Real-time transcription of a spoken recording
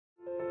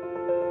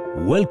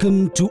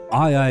Welcome to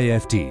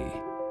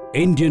IIFT,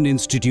 Indian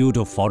Institute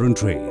of Foreign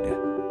Trade.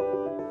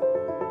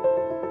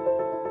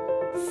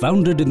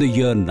 Founded in the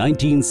year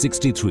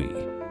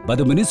 1963 by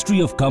the Ministry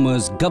of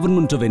Commerce,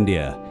 Government of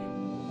India,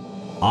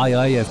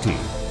 IIFT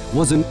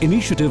was an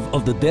initiative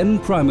of the then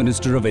Prime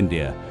Minister of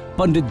India,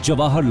 Pandit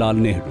Jawaharlal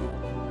Nehru.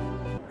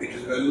 It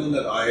is well known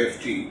that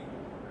IIFT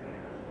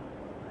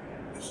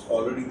is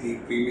already the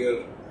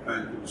premier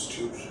management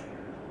institute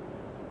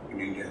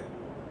in India.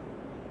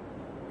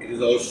 It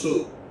is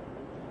also,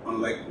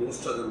 unlike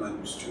most other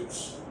management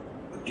institutes,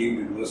 a deemed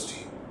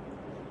university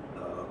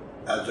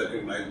as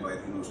recognized by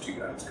the University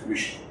Grants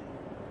Commission.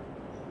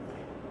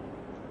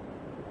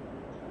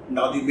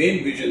 Now, the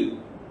main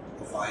vision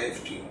of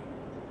IIFT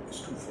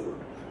is twofold.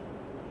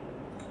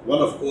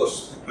 One, of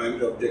course, the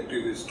primary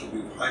objective is to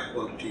give high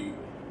quality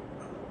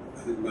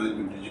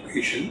management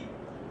education,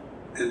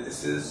 and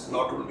this is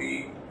not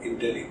only in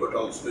Delhi but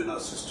also in our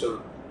sister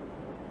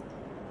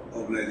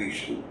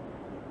organization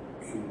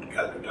in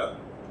Calcutta.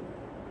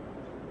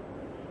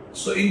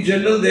 So in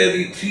general, there are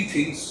the three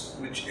things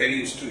which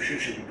any institution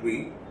should be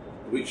doing,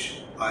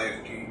 which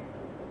IIFT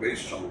very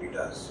strongly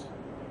does.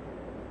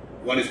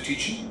 One is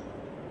teaching,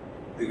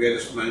 the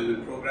various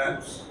management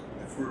programs,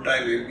 the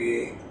full-time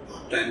MBA,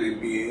 part-time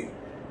MBA.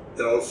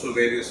 There are also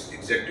various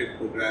executive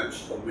programs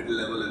for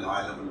middle-level and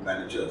high-level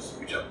managers,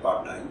 which are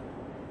part-time.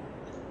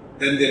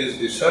 Then there is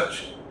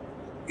research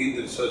in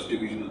the research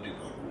divisional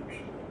department,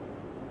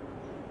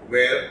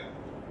 where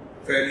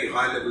fairly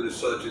high-level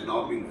research is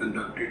now being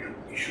conducted on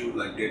issues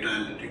like data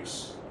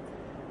analytics,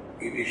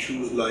 in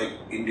issues like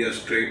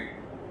India's trade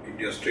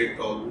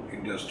problem,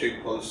 India's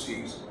trade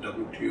policies,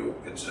 WTO,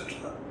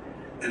 etc.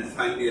 And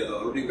finally, as I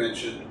already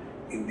mentioned,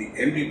 in the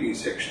MDP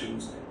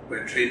sections,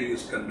 where training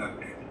is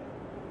conducted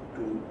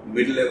to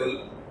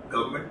mid-level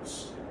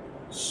governments,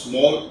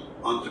 small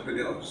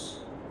entrepreneurs,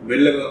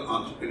 mid-level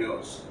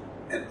entrepreneurs,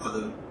 and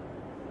other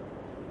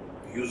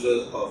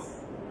users of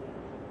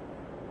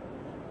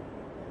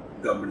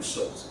government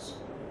services.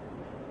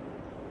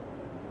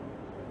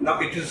 Now,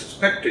 it is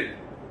expected,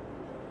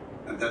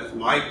 and that is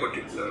my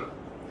particular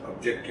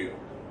objective,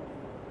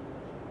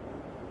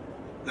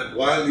 that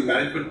while the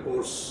management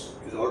course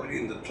is already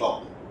in the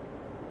top,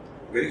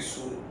 very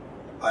soon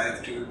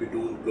IIFT will be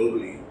known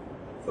globally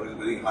for its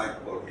very high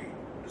quality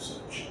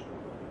research.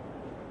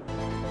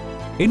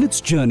 In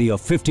its journey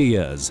of 50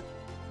 years,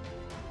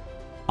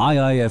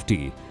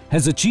 IIFT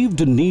has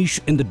achieved a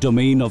niche in the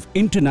domain of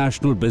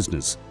international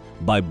business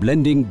by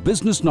blending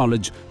business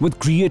knowledge with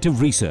creative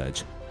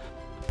research,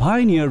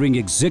 pioneering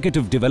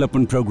executive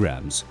development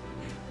programs,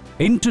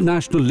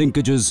 international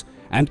linkages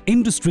and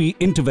industry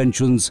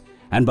interventions,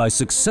 and by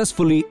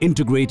successfully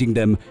integrating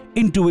them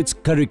into its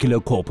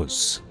curricular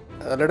corpus.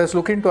 Let us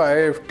look into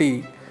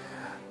IIFT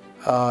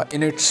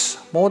in its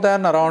more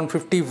than around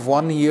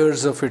 51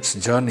 years of its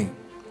journey.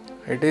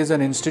 It is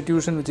an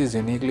institution which is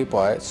uniquely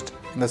poised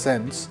in the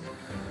sense,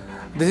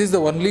 this is the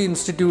only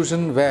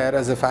institution where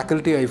as a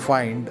faculty I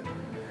find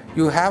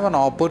you have an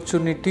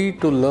opportunity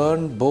to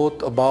learn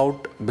both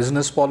about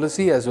business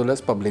policy as well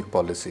as public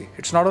policy.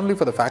 It's not only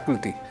for the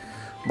faculty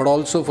but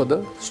also for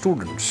the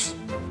students.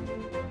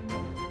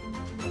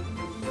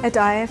 At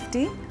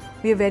IIFT,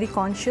 we are very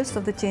conscious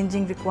of the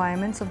changing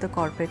requirements of the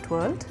corporate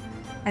world,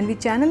 and we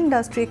channel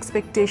industry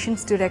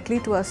expectations directly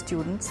to our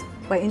students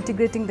by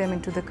integrating them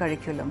into the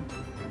curriculum.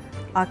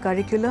 Our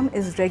curriculum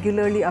is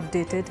regularly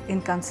updated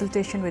in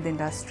consultation with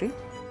industry.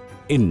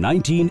 In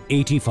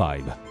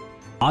 1985,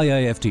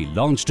 IIFT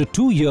launched a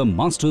 2-year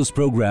master's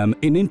program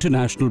in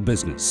international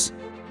business.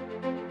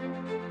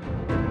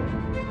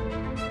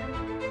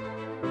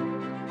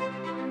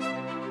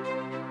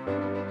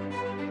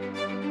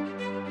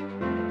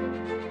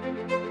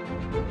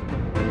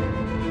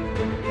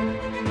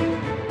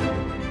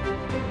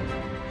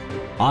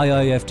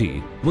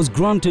 IIFT was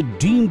granted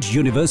deemed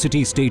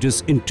university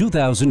status in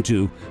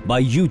 2002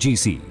 by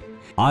UGC.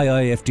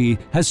 IIFT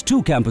has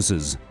 2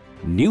 campuses,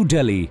 New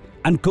Delhi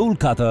and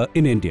Kolkata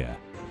in India,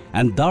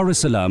 and Dar es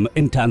Salaam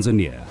in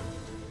Tanzania.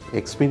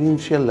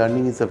 Experiential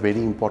learning is a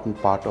very important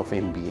part of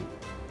MBA.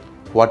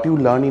 What you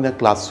learn in a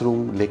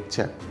classroom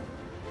lecture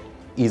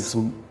is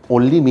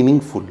only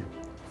meaningful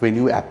when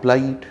you apply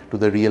it to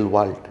the real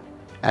world,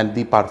 and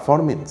the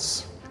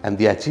performance and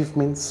the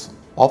achievements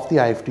of the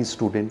IIFT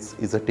students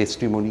is a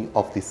testimony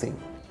of the same.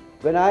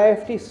 When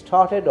IIFT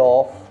started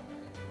off,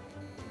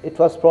 it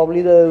was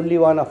probably the only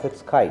one of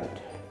its kind.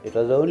 It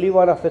was the only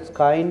one of its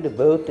kind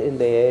both in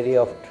the area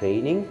of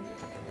training,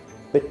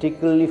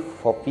 particularly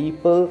for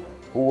people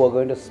who are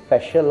going to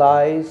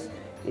specialize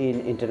in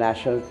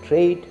international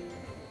trade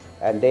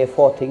and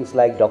therefore things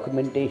like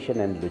documentation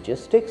and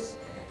logistics.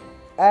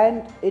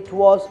 And it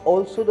was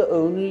also the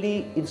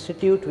only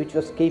institute which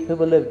was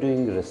capable of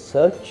doing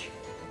research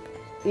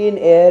in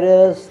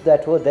areas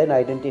that were then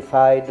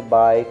identified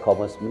by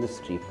Commerce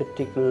Ministry,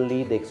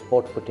 particularly the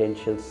export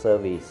potential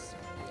surveys.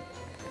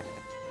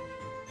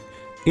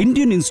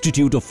 Indian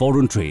Institute of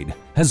Foreign Trade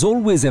has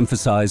always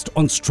emphasized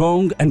on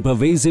strong and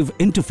pervasive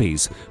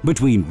interface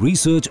between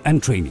research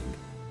and training.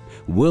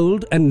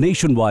 world and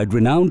nationwide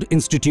renowned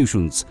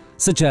institutions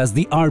such as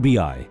the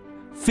RBI,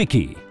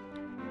 FICCI,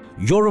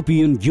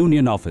 European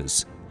Union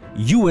Office,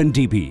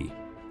 UNDP,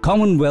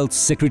 Commonwealth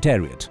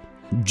Secretariat,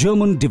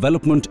 German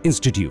Development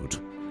Institute,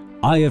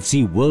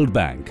 IFC World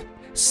Bank,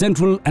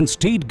 central and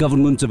state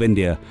governments of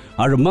India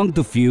are among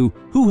the few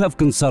who have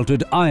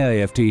consulted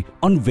IIFT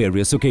on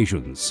various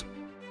occasions.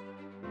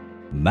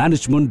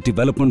 Management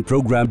Development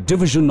Program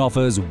Division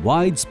offers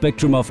wide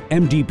spectrum of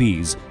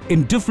MDPs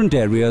in different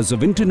areas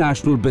of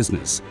international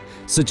business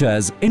such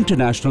as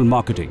international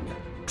marketing,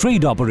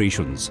 trade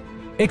operations,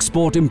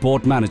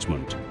 export-import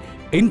management,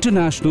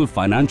 international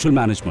financial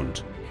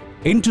management,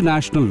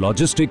 international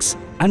logistics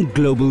and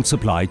global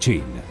supply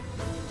chain.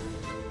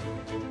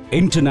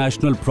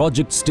 International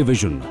Projects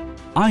Division,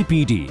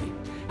 IPD,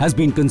 has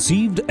been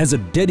conceived as a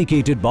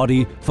dedicated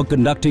body for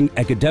conducting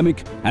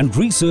academic and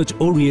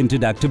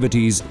research-oriented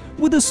activities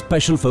with a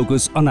special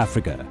focus on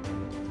Africa.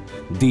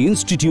 The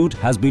institute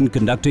has been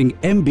conducting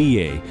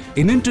MBA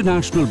in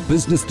International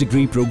Business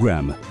Degree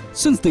Program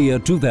since the year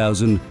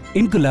 2000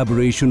 in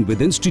collaboration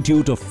with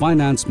Institute of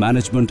Finance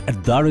Management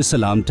at Dar es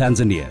Salaam,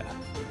 Tanzania.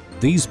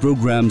 These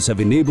programs have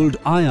enabled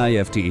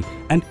IIFT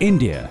and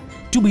India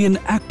to be an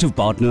active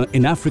partner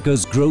in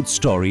Africa's growth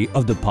story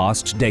of the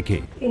past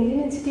decade.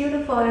 Indian Institute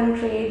of Foreign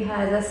Trade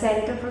has a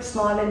Center for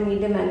Small and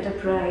Medium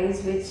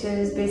Enterprise, which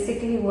is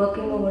basically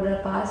working over the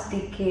past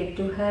decade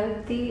to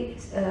help the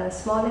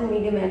small and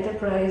medium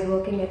enterprise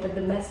working at a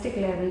domestic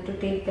level to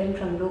take them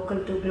from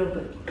local to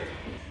global.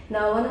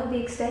 Now, one of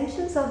the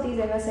extensions of these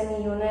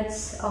MSME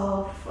units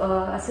of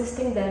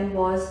assisting them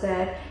was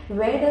that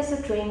where does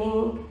the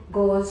training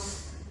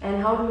goes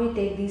and how do we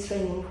take these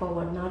training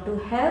forward? Now, to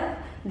help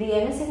the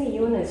MSME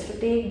units to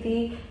take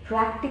the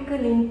practical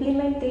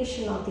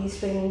implementation of these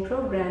training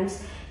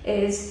programs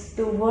is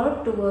to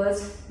work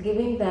towards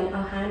giving them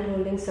a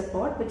hand-holding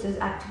support, which is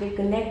actually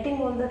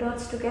connecting all the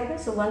dots together.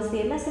 So once the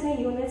MSME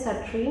units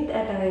are trained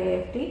at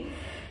IIFT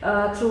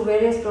through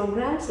various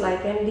programs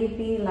like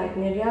MDP, like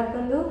Niryat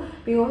Bandhu,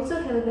 we also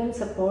help them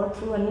support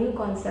through a new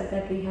concept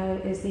that we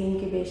have is the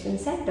Incubation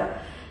Center.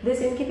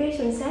 This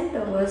Incubation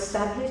Center was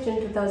established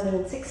in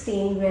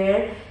 2016,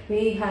 where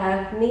we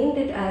have named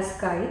it as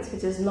KITES,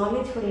 which is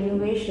Knowledge for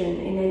Innovation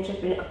in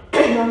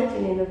Knowledge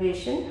and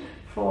Innovation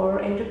for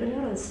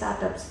Entrepreneurial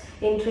Startups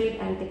in Trade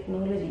and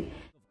Technology.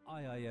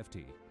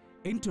 IIFT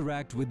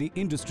interact with the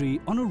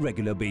industry on a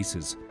regular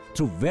basis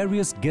through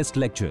various guest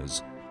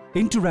lectures,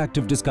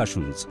 interactive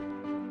discussions,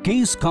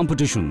 case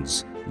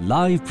competitions,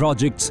 live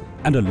projects,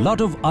 and a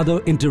lot of other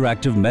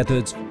interactive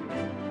methods.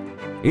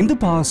 In the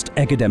past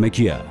academic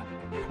year,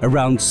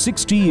 around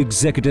 60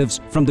 executives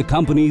from the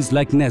companies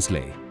like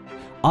Nestle,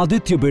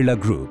 Aditya Birla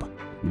Group,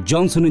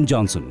 Johnson &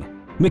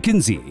 Johnson,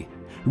 McKinsey,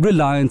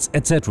 Reliance,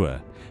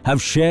 etc.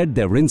 have shared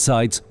their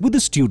insights with the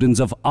students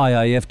of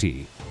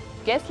IIFT.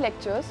 Guest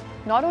lectures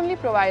not only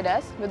provide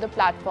us with a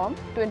platform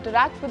to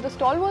interact with the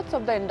stalwarts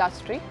of the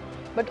industry,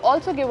 but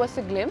also give us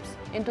a glimpse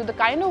into the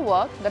kind of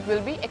work that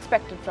will be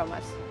expected from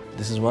us.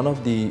 This is one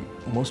of the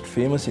most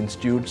famous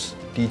institutes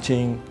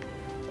teaching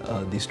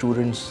the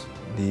students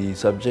the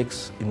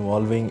subjects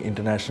involving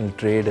international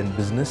trade and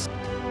business.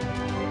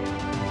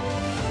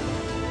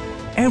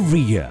 Every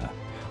year,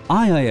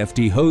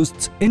 IIFT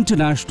hosts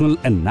international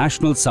and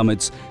national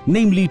summits,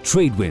 namely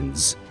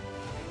TradeWinds,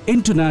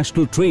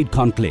 International Trade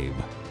Conclave,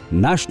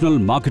 National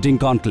Marketing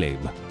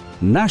Conclave,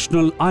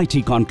 National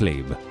IT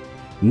Conclave,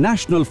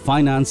 National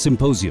Finance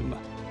Symposium,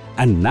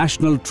 and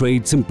National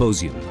Trade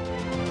Symposium.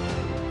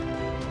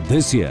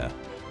 This year,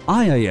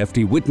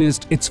 IIFT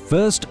witnessed its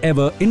first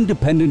ever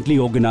independently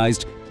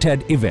organized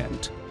TED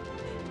event.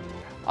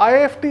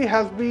 IIFT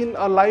has been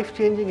a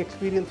life-changing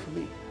experience for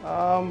me.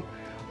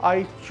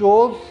 I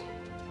chose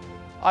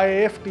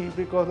IIFT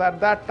because at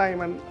that time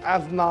and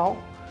as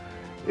now,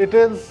 it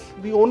is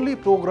the only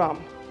program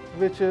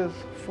which is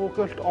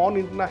focused on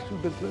international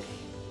business.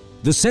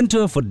 The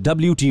Center for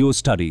WTO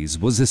Studies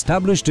was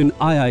established in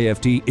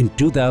IIFT in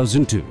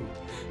 2002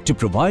 to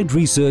provide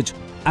research,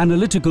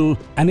 analytical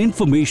and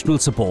informational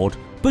support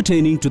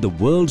pertaining to the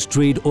World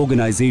Trade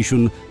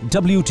Organization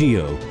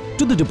WTO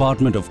to the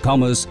Department of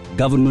Commerce,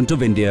 Government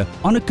of India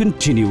on a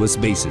continuous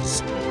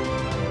basis.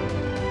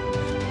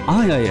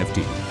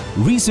 IIFT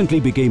recently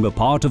became a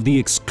part of the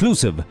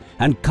exclusive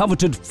and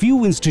coveted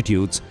few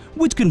institutes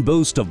which can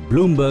boast of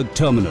Bloomberg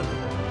Terminal.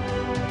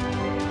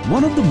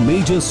 One of the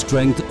major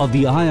strengths of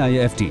the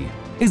IIFT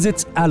is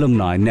its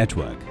alumni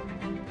network.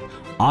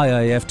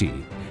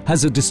 IIFT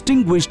has a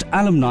distinguished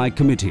alumni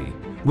committee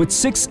with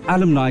 6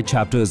 alumni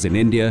chapters in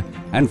India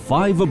and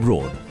 5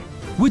 abroad,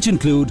 which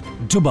include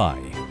Dubai,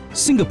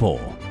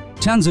 Singapore,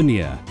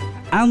 Tanzania,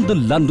 and the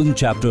London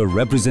chapter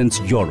represents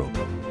Europe,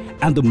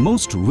 and the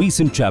most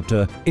recent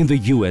chapter in the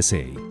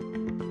USA.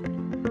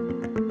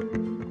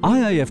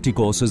 IIFT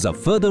courses are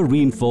further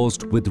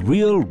reinforced with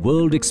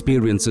real-world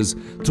experiences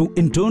through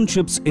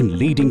internships in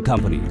leading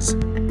companies.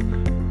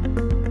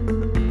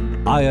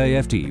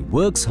 IIFT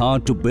works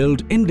hard to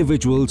build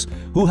individuals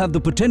who have the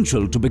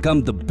potential to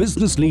become the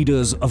business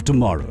leaders of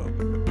tomorrow.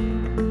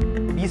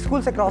 B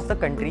schools across the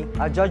country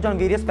are judged on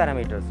various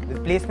parameters,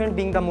 with placement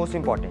being the most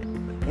important.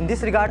 In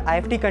this regard,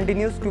 IFT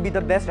continues to be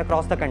the best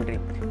across the country.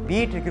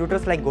 Be it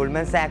recruiters like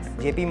Goldman Sachs,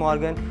 JP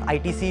Morgan,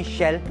 ITC,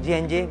 Shell,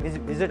 J&J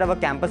visit our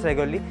campus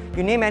regularly.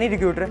 You name any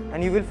recruiter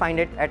and you will find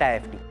it at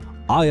IFT.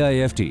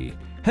 IIFT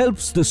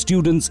helps the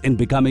students in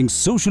becoming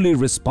socially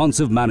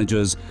responsive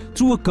managers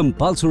through a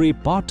compulsory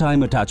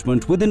part-time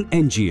attachment with an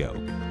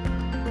NGO.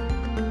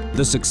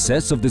 The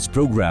success of this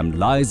program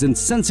lies in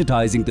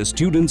sensitizing the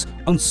students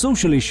on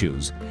social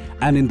issues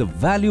and in the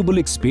valuable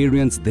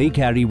experience they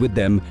carry with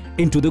them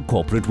into the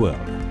corporate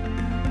world.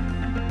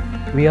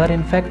 We are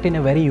in fact in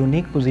a very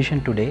unique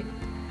position today.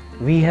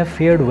 We have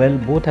fared well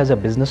both as a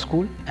business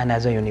school and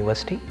as a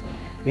university.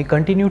 We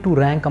continue to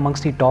rank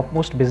amongst the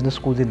topmost business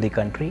schools in the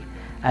country,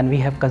 and we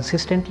have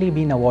consistently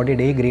been awarded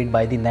A grade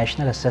by the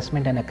National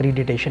Assessment and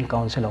Accreditation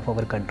Council of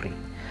our country.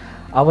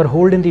 Our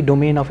hold in the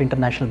domain of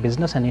international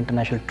business and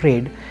international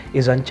trade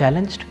is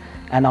unchallenged,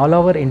 and all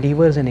our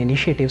endeavors and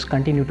initiatives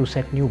continue to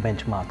set new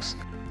benchmarks.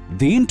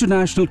 The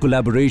International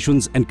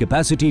Collaborations and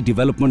Capacity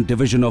Development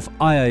Division of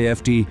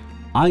IIFT,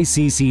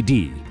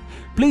 ICCD,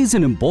 plays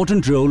an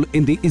important role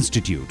in the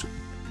Institute.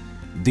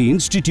 The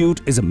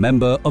Institute is a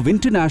member of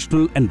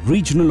international and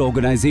regional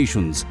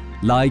organizations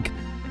like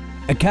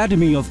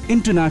Academy of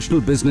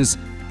International Business,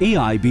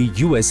 AIB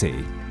USA,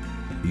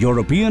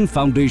 European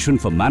Foundation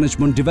for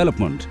Management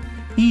Development,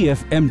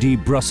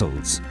 EFMD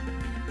Brussels,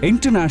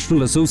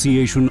 International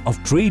Association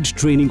of Trade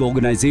Training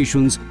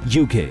Organizations,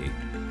 UK,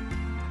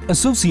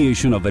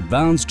 Association of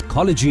Advanced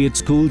Collegiate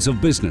Schools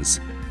of Business.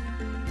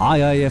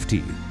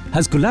 IIFT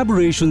has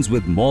collaborations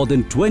with more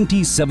than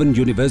 27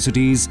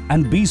 universities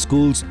and B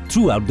schools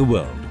throughout the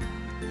world.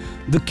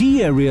 The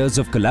key areas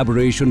of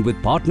collaboration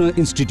with partner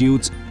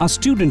institutes are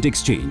student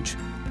exchange,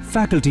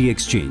 faculty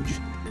exchange,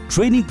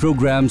 training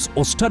programs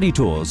or study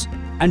tours,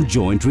 and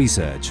joint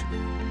research.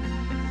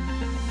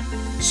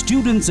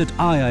 Students at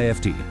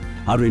IIFT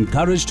are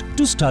encouraged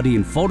to study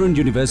in foreign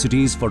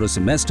universities for a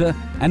semester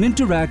and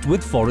interact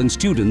with foreign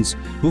students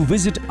who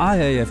visit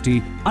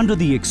IIFT under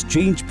the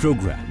exchange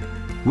program,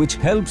 which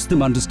helps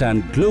them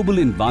understand global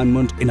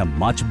environment in a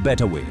much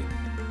better way.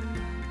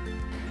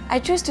 I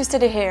choose to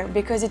study here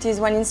because it is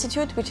one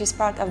institute which is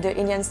part of the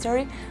Indian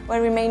story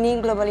while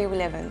remaining globally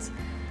relevant.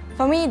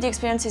 For me, the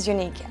experience is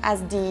unique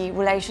as the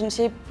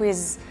relationship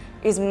is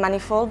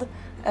manifold,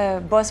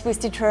 both with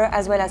teachers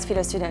as well as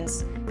fellow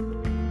students.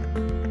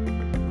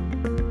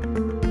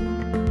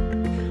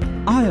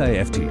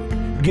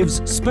 IIFT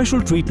gives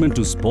special treatment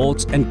to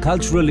sports and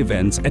cultural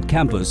events at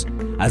campus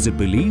as it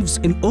believes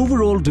in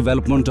overall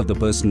development of the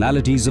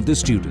personalities of the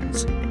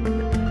students.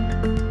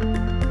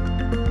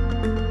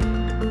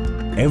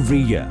 Every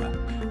year,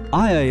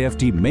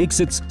 IIFT makes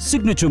its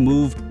signature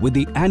move with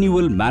the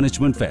annual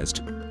Management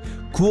Fest,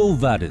 Quo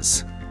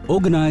Vadis,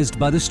 organized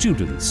by the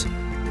students.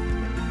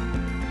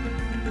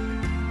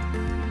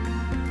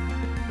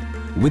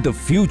 With the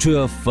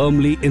future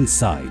firmly in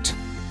sight,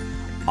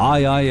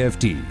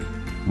 IIFT,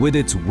 with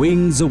its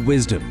wings of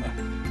wisdom,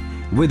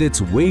 with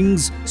its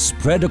wings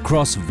spread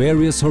across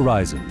various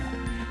horizons,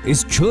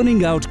 is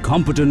churning out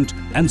competent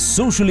and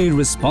socially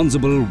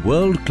responsible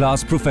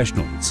world-class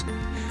professionals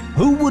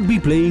who would be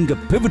playing a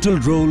pivotal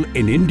role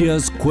in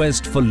India's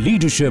quest for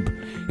leadership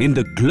in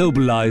the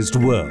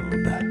globalized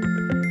world.